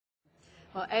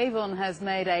Well, Avon has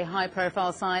made a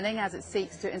high-profile signing as it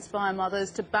seeks to inspire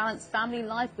mothers to balance family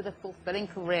life with a fulfilling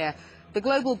career. The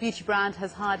global beauty brand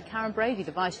has hired Karen Brady,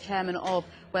 the vice chairman of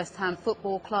West Ham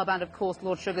Football Club and, of course,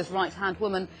 Lord Sugar's right-hand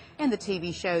woman in the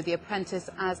TV show The Apprentice,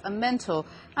 as a mentor.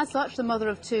 As such, the mother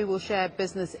of two will share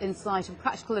business insight and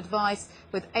practical advice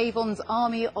with Avon's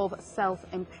army of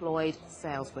self-employed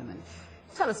saleswomen.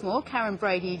 To tell us more, Karen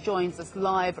Brady joins us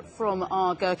live from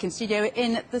our Gherkin studio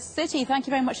in the city. Thank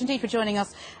you very much indeed for joining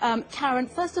us. Karen,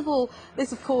 first of all,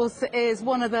 this of course is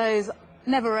one of those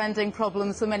never-ending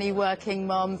problems for many working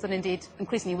mums and indeed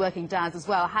increasingly working dads as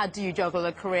well. How do you juggle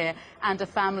a career and a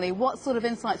family? What sort of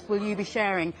insights will you be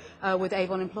sharing with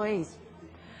Avon employees?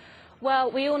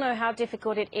 Well, we all know how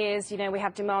difficult it is. You know, we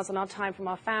have demands on our time from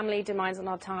our family, demands on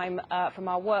our time from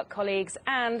our work colleagues,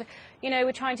 and, you know,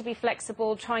 we're trying to be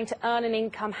flexible, trying to earn an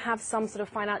income, have some sort of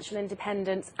financial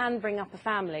independence and bring up a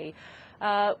family.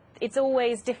 It's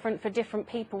always different for different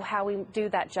people how we do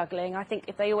that juggling. I think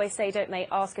if they always say, don't they,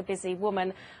 ask a busy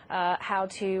woman how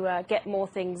to get more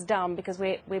things done, because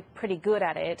we're pretty good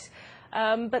at it.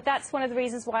 But that's one of the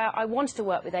reasons why I wanted to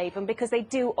work with Avon, because they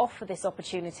do offer this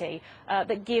opportunity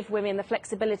that give women the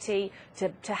flexibility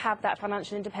to have that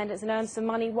financial independence and earn some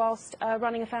money whilst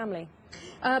running a family.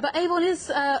 But Avon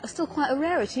is still quite a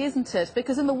rarity, isn't it?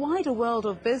 Because in the wider world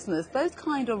of business, those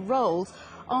kind of roles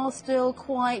are still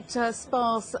quite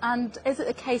sparse. And is it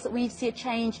a case that we need to see a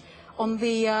change on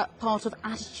the part of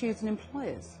attitudes and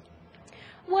employers?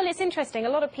 Well, it's interesting. A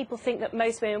lot of people think that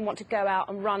most women want to go out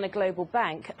and run a global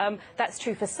bank. That's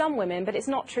true for some women, but it's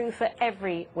not true for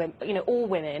all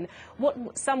women.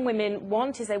 What some women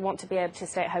want is they want to be able to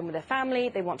stay at home with their family,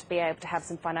 they want to be able to have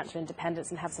some financial independence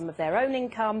and have some of their own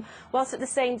income, whilst at the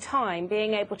same time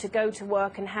being able to go to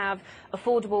work and have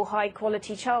affordable,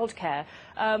 high-quality childcare.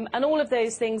 And all of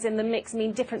those things in the mix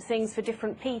mean different things for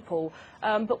different people.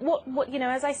 But what you know,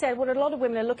 as I said, what a lot of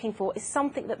women are looking for is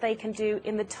something that they can do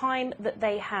in the time that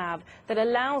they have that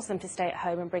allows them to stay at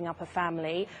home and bring up a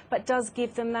family, but does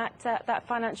give them that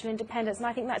financial independence. And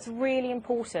I think that's really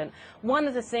important. One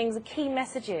of the things, the key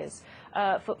messages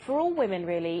for all women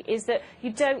really, is that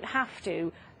you don't have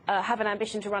to have an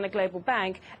ambition to run a global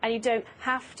bank, and you don't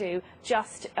have to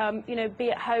just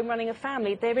be at home running a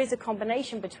family. There is a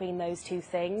combination between those two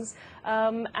things,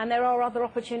 and there are other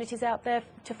opportunities out there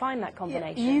to find that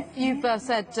combination. You've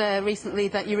said recently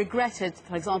that you regretted,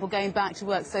 for example, going back to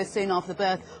work so soon after the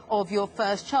birth of your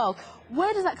first child.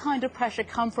 Where does that kind of pressure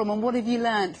come from, and what have you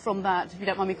learnt from that, if you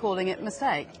don't mind me calling it,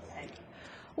 mistake?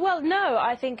 Well, no,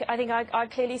 I think I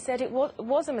clearly said it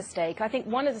was a mistake. I think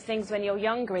one of the things when you're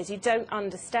younger is you don't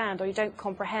understand or you don't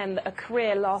comprehend that a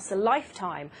career lasts a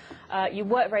lifetime. You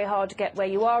work very hard to get where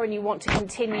you are and you want to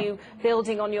continue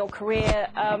building on your career.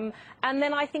 And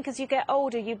then I think as you get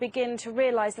older, you begin to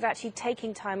realise that actually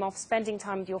taking time off, spending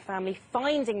time with your family,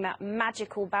 finding that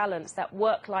magical balance, that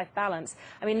work-life balance.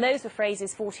 I mean, those were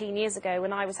phrases 14 years ago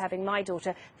when I was having my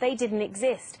daughter. They didn't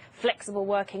exist. Flexible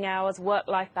working hours,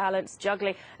 work-life balance,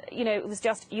 juggling. You know, it was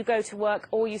just you go to work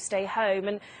or you stay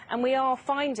home. And we are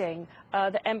finding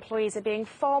that employees are being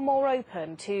far more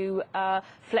open to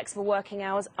flexible working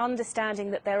hours, understanding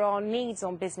that there are needs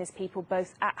on business people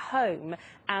both at home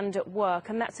and at work,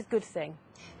 and that's a good thing.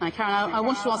 Now, Karen, I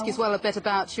wanted to ask you as well a bit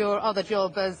about your other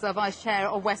job as Vice Chair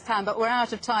of West Ham, but we're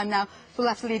out of time now. We'll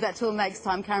have to leave that till next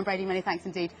time. Karen Brady, many thanks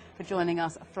indeed for joining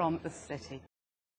us from the city.